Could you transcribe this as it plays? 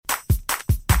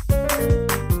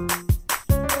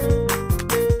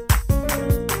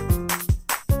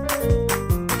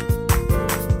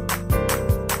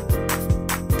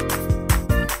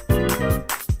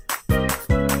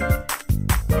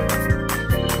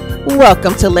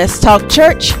Welcome to Let's Talk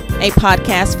Church, a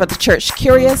podcast for the church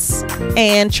curious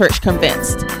and church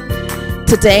convinced.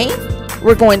 Today,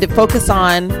 we're going to focus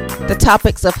on the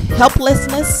topics of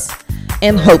helplessness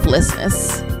and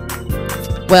hopelessness.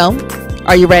 Well,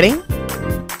 are you ready?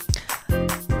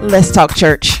 Let's talk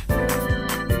church.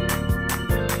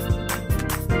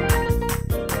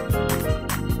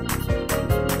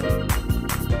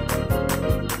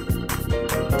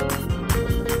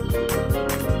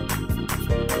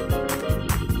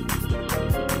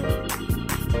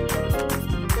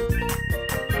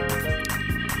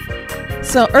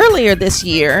 So earlier this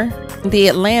year, The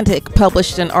Atlantic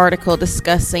published an article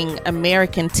discussing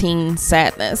American teen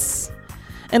sadness.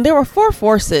 And there were four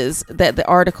forces that the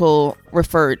article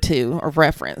referred to or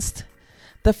referenced.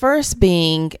 The first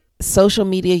being social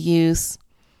media use.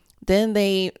 Then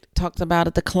they talked about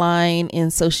a decline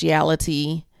in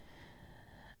sociality.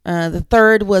 The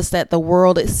third was that the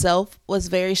world itself was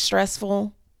very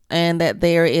stressful and that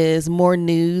there is more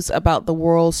news about the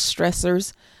world's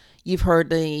stressors. You've heard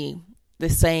the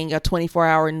saying a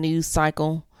 24-hour news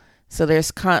cycle. So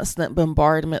there's constant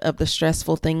bombardment of the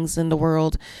stressful things in the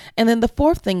world. And then the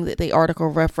fourth thing that the article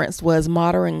referenced was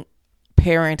modern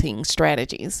parenting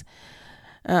strategies.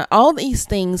 All these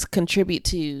things contribute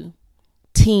to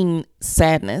teen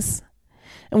sadness.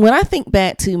 And when I think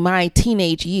back to my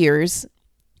teenage years,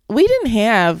 we didn't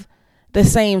have the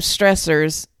same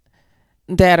stressors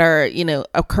that are,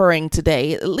 occurring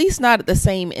today, at least not at the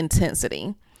same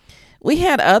intensity. We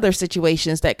had other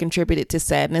situations that contributed to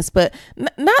sadness, but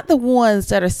not the ones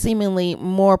that are seemingly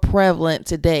more prevalent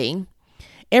today.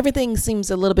 Everything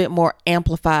seems a little bit more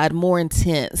amplified, more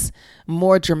intense,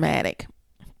 more dramatic.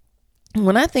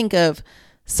 When I think of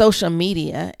social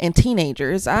media and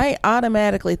teenagers, I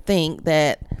automatically think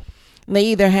that they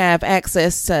either have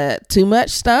access to too much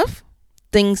stuff,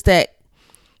 things that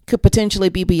could potentially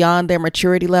be beyond their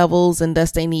maturity levels, and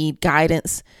thus they need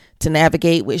guidance to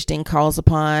navigate, which then calls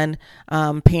upon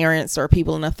parents or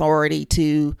people in authority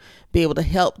to be able to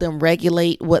help them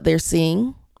regulate what they're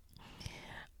seeing.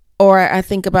 Or I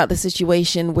think about the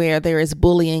situation where there is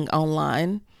bullying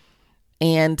online.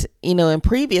 And, in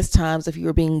previous times, if you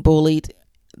were being bullied,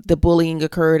 the bullying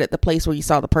occurred at the place where you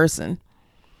saw the person.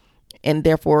 And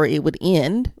therefore, it would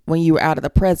end when you were out of the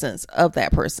presence of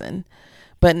that person.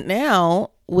 But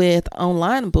now with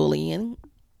online bullying,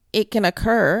 it can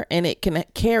occur and it can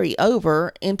carry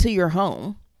over into your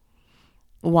home.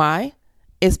 Why?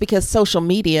 It's because social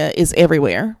media is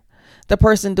everywhere. The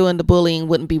person doing the bullying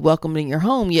wouldn't be welcome in your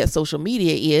home, yet social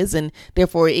media is, and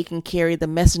therefore it can carry the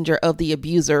messenger of the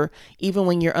abuser even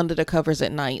when you're under the covers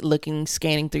at night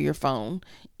scanning through your phone,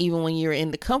 even when you're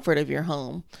in the comfort of your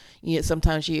home.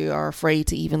 Sometimes you are afraid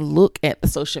to even look at the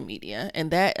social media, and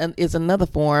that is another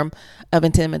form of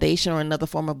intimidation or another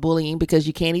form of bullying, because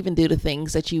you can't even do the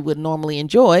things that you would normally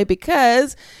enjoy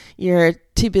because you're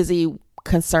too busy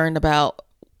concerned about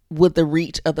would the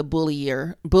reach of the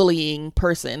bullying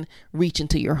person reach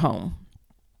into your home.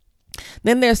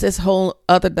 Then there's this whole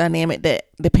other dynamic that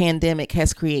the pandemic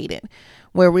has created,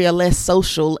 where we are less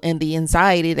social, and the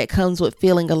anxiety that comes with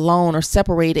feeling alone or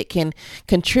separated can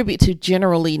contribute to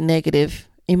generally negative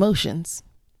emotions.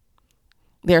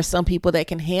 There are some people that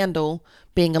can handle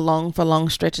being alone for long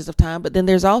stretches of time, but then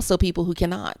there's also people who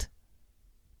cannot.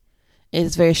 It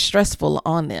is very stressful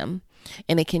on them,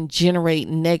 and it can generate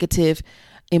negative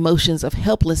emotions of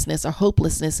helplessness or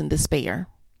hopelessness and despair.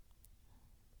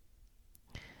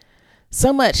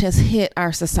 So much has hit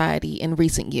our society in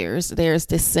recent years. There's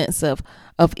this sense of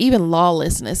even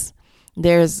lawlessness.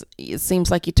 It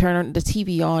seems like you turn the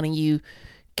TV on and you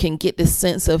can get this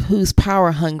sense of who's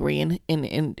power hungry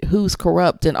and who's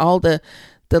corrupt, and all the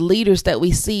leaders that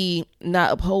we see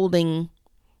not upholding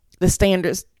the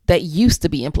standards that used to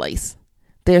be in place.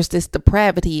 There's this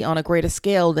depravity on a greater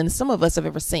scale than some of us have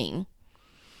ever seen.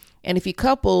 And if you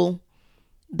couple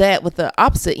that with the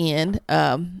opposite end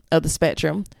of the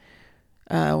spectrum,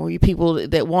 where you people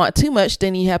that want too much,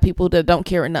 then you have people that don't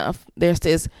care enough. There's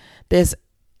this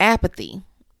apathy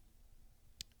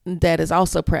that is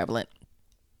also prevalent.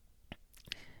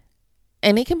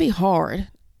 And it can be hard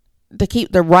to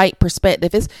keep the right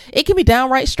perspective. It can be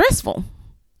downright stressful.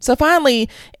 So finally,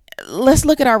 let's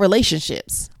look at our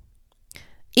relationships.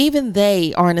 Even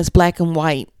they aren't as black and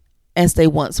white as they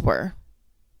once were.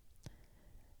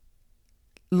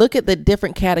 Look at the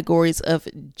different categories of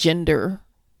gender.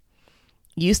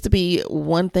 Used to be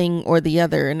one thing or the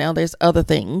other, and now there's other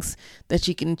things that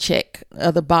you can check,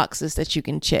 other boxes that you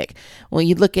can check. When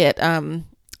you look at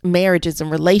marriages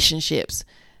and relationships,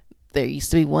 there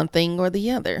used to be one thing or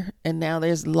the other, and now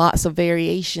there's lots of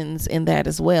variations in that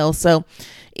as well. So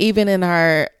even in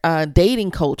our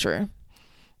dating culture,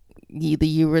 either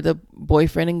you were the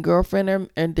boyfriend and girlfriend,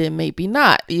 and then maybe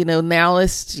not. Now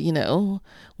it's,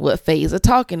 what phase of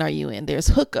talking are you in? There's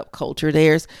hookup culture.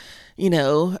 There's,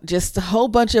 just a whole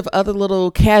bunch of other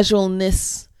little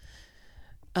casualness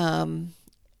and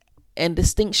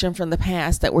distinction from the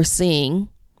past that we're seeing.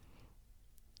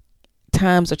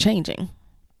 Times are changing.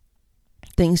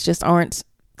 Things just aren't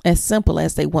as simple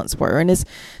as they once were. And it's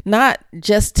not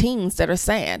just teens that are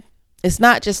sad. It's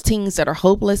not just teens that are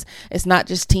hopeless. It's not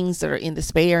just teens that are in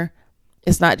despair.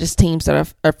 It's not just teens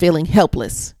that are feeling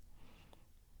helpless.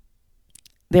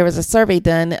 There was a survey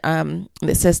done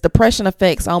that says depression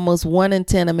affects almost 1 in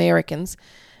 10 Americans.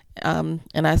 And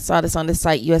I saw this on the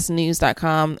site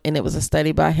usnews.com, and it was a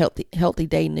study by Healthy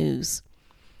Day News.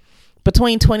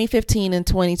 Between 2015 and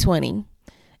 2020,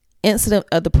 incident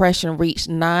of depression reached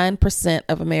 9%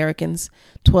 of Americans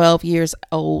 12 years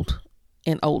old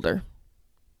and older.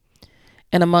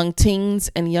 And among teens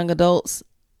and young adults,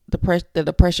 the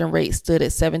depression rate stood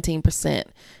at 17%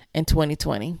 in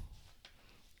 2020.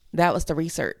 That was the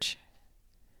research.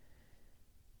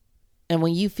 And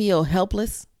when you feel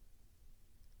helpless,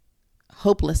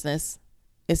 hopelessness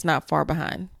is not far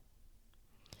behind.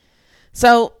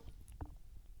 So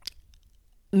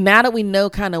now that we know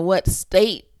kind of what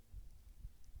state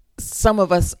some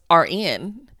of us are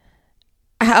in,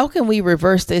 how can we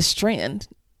reverse this trend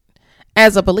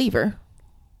as a believer?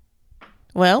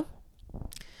 Well,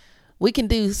 we can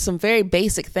do some very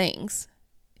basic things.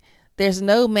 There's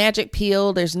no magic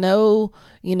pill. There's no,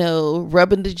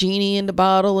 rubbing the genie in the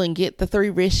bottle and get the 3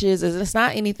 wishes. It's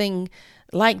not anything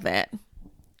like that.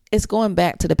 It's going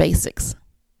back to the basics.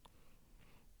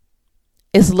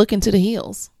 It's looking to the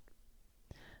hills.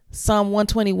 Psalm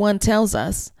 121 tells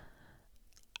us,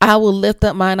 I will lift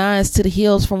up mine eyes to the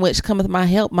hills from which cometh my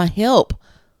help. My help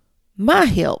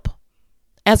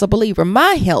as a believer,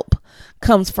 my help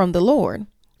comes from the Lord,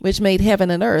 which made heaven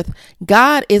and earth.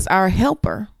 God is our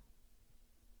helper.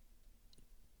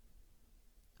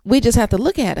 We just have to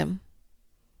look at him.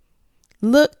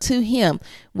 Look to him.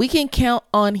 We can count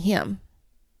on him.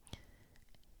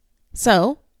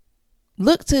 So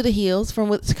look to the hills from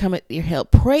which cometh your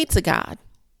help. Pray to God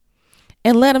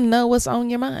and let him know what's on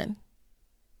your mind.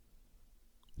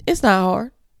 It's not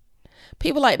hard.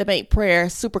 People like to make prayer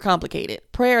super complicated.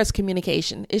 Prayer is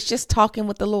communication. It's just talking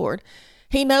with the Lord.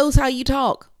 He knows how you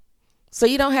talk, so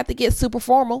you don't have to get super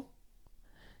formal.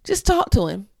 Just talk to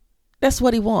him. That's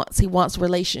what he wants. He wants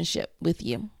relationship with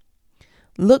you.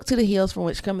 Look to the hills from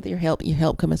which cometh your help. Your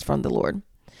help cometh from the Lord.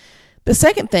 The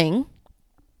second thing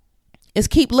is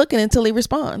keep looking until he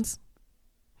responds.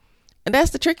 And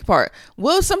that's the tricky part.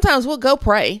 Sometimes we'll go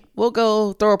pray. We'll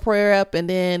go throw a prayer up, and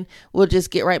then we'll just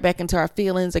get right back into our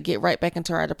feelings or get right back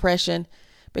into our depression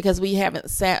because we haven't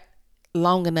sat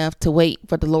long enough to wait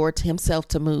for the Lord himself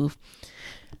to move.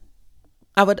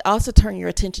 I would also turn your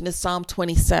attention to Psalm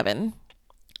 27.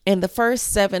 And the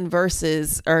first 7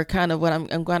 verses are kind of what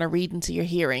I'm going to read into your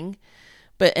hearing.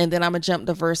 And then I'm going to jump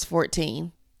to verse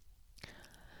 14.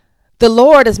 The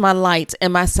Lord is my light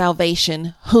and my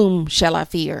salvation. Whom shall I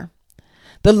fear?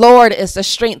 The Lord is the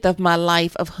strength of my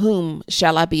life. Of whom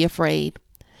shall I be afraid?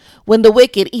 When the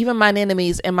wicked, even mine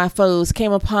enemies and my foes,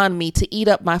 came upon me to eat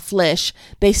up my flesh,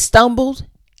 they stumbled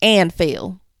and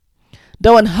fell.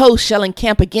 Though an host shall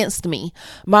encamp against me,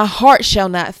 my heart shall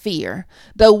not fear.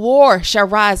 Though war shall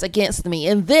rise against me,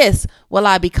 in this will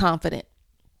I be confident.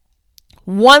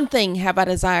 One thing have I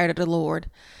desired of the Lord,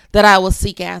 that I will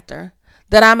seek after,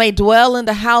 that I may dwell in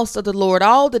the house of the Lord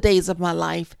all the days of my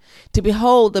life, to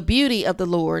behold the beauty of the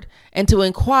Lord, and to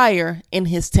inquire in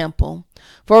his temple.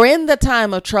 For in the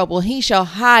time of trouble he shall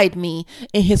hide me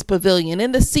in his pavilion.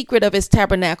 In the secret of his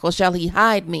tabernacle shall he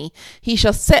hide me. He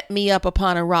shall set me up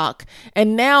upon a rock.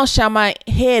 And now shall my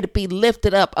head be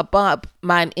lifted up above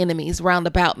mine enemies round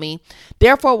about me.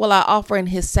 Therefore will I offer in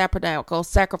his tabernacle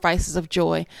sacrifices of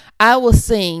joy. I will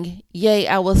sing, yea,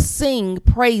 I will sing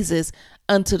praises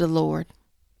unto the Lord.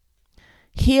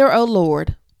 Hear, O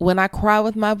Lord, when I cry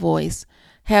with my voice.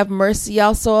 Have mercy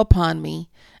also upon me,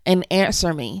 and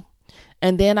answer me.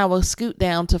 And then I will scoot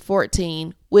down to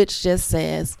 14, which just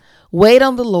says, wait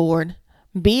on the Lord,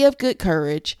 be of good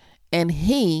courage, and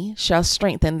he shall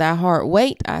strengthen thy heart.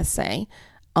 Wait, I say,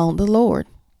 on the Lord.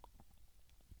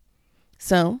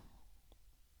 So,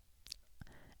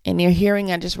 in your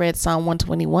hearing, I just read Psalm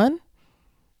 121.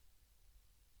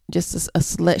 Just a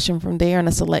selection from there and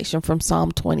a selection from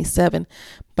Psalm 27.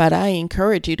 But I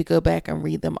encourage you to go back and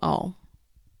read them all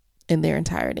in their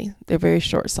entirety. They're very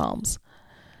short Psalms.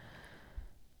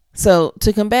 So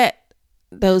to combat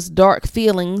those dark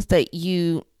feelings that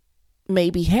you may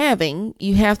be having,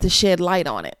 you have to shed light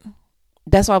on it.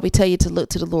 That's why we tell you to look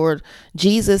to the Lord.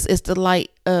 Jesus is the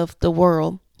light of the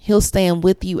world. He'll stand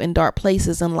with you in dark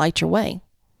places and light your way.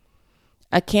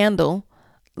 A candle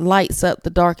lights up the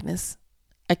darkness.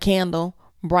 A candle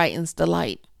brightens the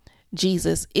light.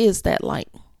 Jesus is that light.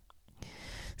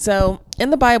 So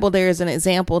in the Bible, there is an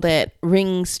example that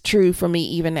rings true for me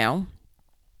even now.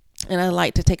 And I'd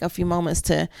like to take a few moments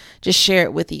to just share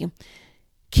it with you.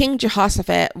 King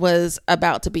Jehoshaphat was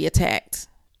about to be attacked.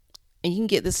 And you can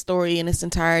get this story in its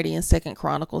entirety in 2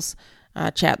 Chronicles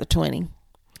chapter 20.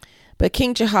 But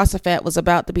King Jehoshaphat was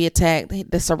about to be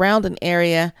attacked. The surrounding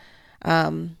area,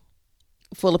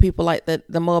 full of people like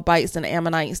the Moabites and the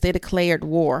Ammonites, they declared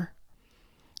war.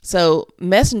 So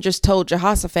messengers told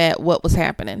Jehoshaphat what was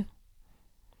happening.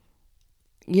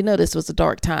 You know, this was a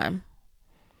dark time.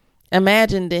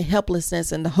 Imagine the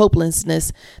helplessness and the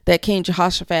hopelessness that King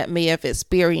Jehoshaphat may have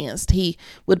experienced. He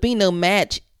would be no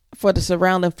match for the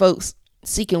surrounding folks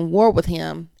seeking war with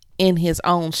him in his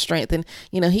own strength. And,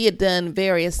 you know, he had done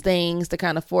various things to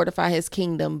kind of fortify his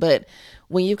kingdom. But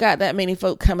when you've got that many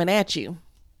folk coming at you,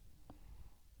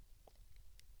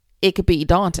 it could be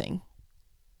daunting.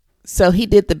 So he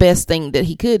did the best thing that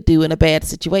he could do in a bad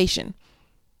situation.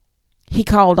 He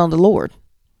called on the Lord.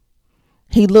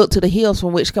 He looked to the hills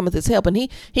from which cometh his help. And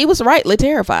he was rightly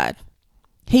terrified.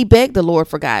 He begged the Lord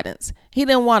for guidance. He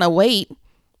didn't want to wait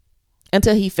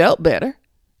until he felt better.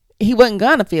 He wasn't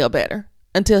going to feel better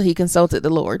until he consulted the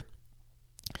Lord.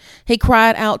 He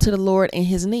cried out to the Lord in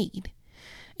his need.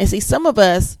 And see, some of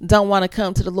us don't want to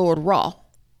come to the Lord raw.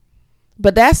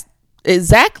 But that's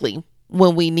exactly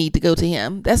when we need to go to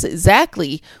him. That's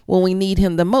exactly when we need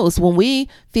him the most. When we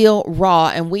feel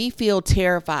raw and we feel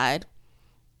terrified,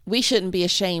 we shouldn't be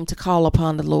ashamed to call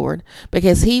upon the Lord,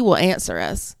 because he will answer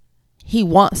us. He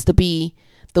wants to be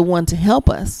the one to help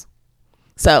us.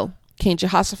 So King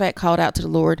Jehoshaphat called out to the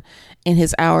Lord in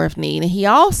his hour of need. And he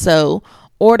also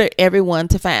ordered everyone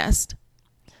to fast.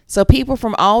 So people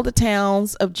from all the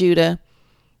towns of Judah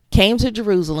came to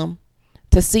Jerusalem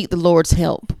to seek the Lord's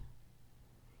help.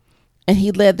 And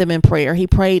he led them in prayer. He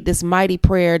prayed this mighty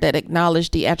prayer that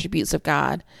acknowledged the attributes of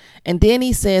God. And then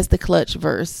he says the clutch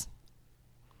verse.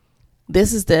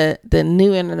 This is the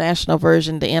New International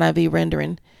Version, the NIV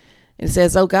rendering. It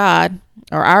says, "Oh God,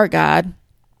 or our God,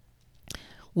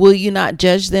 will you not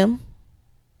judge them?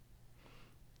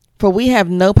 For we have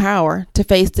no power to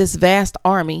face this vast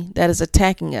army that is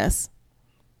attacking us.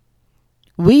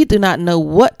 We do not know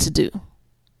what to do,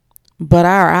 but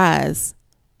our eyes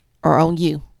are on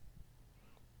you."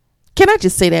 Can I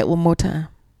just say that one more time?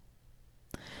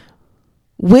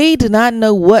 We do not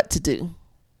know what to do,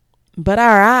 but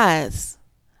our eyes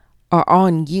are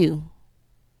on you.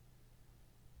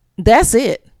 That's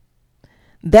it.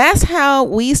 That's how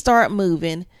we start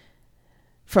moving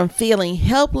from feeling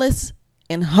helpless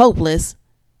and hopeless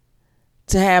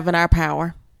to having our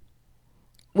power.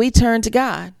 We turn to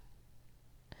God.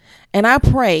 And I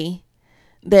pray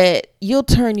that you'll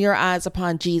turn your eyes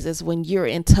upon Jesus when you're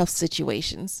in tough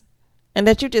situations, and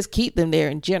that you just keep them there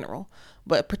in general.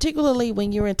 But particularly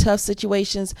when you're in tough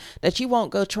situations, that you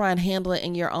won't go try and handle it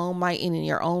in your own might and in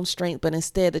your own strength, but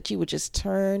instead that you would just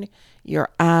turn your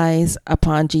eyes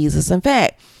upon Jesus. In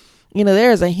fact, you know,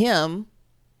 there's a hymn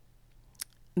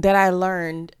that I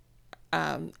learned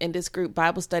in this group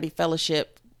Bible study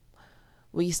fellowship.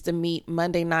 We used to meet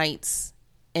Monday nights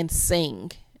and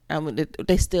sing.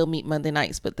 They still meet Monday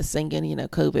nights, but the singing, you know,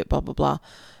 COVID, blah, blah, blah,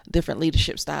 different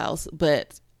leadership styles.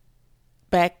 But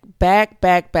back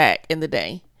in the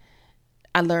day,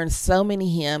 I learned so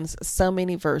many hymns, so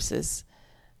many verses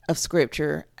of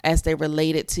scripture as they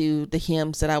related to the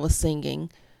hymns that I was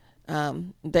singing,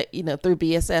 that, you know, through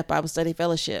BSF, Bible Study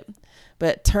Fellowship.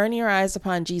 But turn your eyes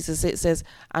upon Jesus. It says,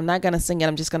 I'm not going to sing it.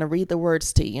 I'm just going to read the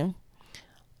words to you.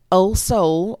 "O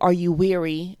soul, are you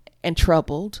weary and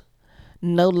troubled?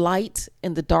 No light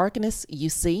in the darkness you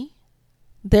see?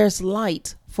 There's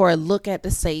light for a look at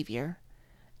the Savior,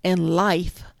 and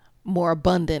life more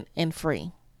abundant and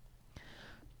free.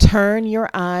 Turn your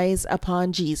eyes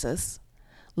upon Jesus.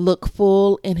 Look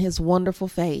full in his wonderful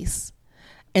face,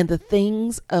 and the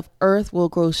things of earth will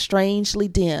grow strangely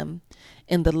dim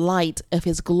in the light of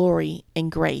his glory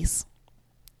and grace.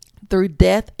 Through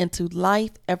death into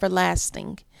life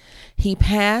everlasting, he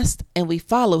passed, and we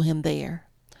follow him there.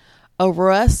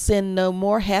 Over us sin no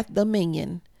more hath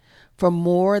dominion, for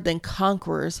more than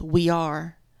conquerors we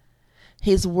are.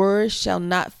 His word shall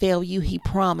not fail you, he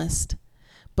promised.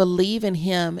 Believe in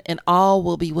him and all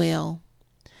will be well.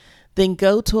 Then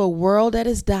go to a world that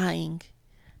is dying,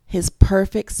 his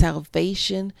perfect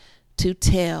salvation to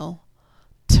tell.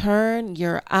 Turn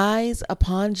your eyes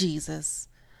upon Jesus.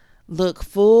 Look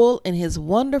full in his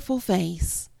wonderful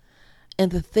face,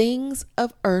 and the things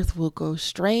of earth will grow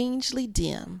strangely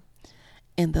dim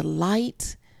in the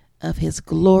light of his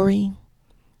glory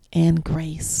and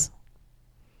grace.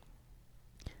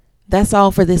 That's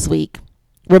all for this week.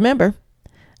 Remember,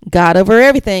 God over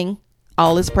everything,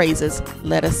 all his praises,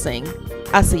 let us sing.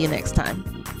 I'll see you next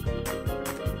time.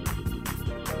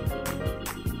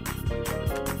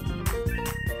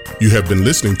 You have been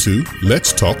listening to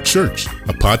Let's Talk Church,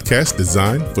 a podcast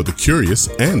designed for the curious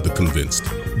and the convinced.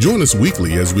 Join us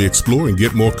weekly as we explore and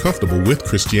get more comfortable with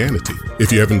Christianity.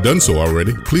 If you haven't done so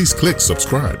already, please click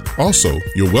subscribe. Also,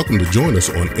 you're welcome to join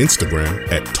us on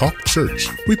Instagram at Talk Church.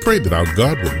 We pray that our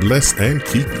God will bless and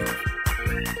keep you.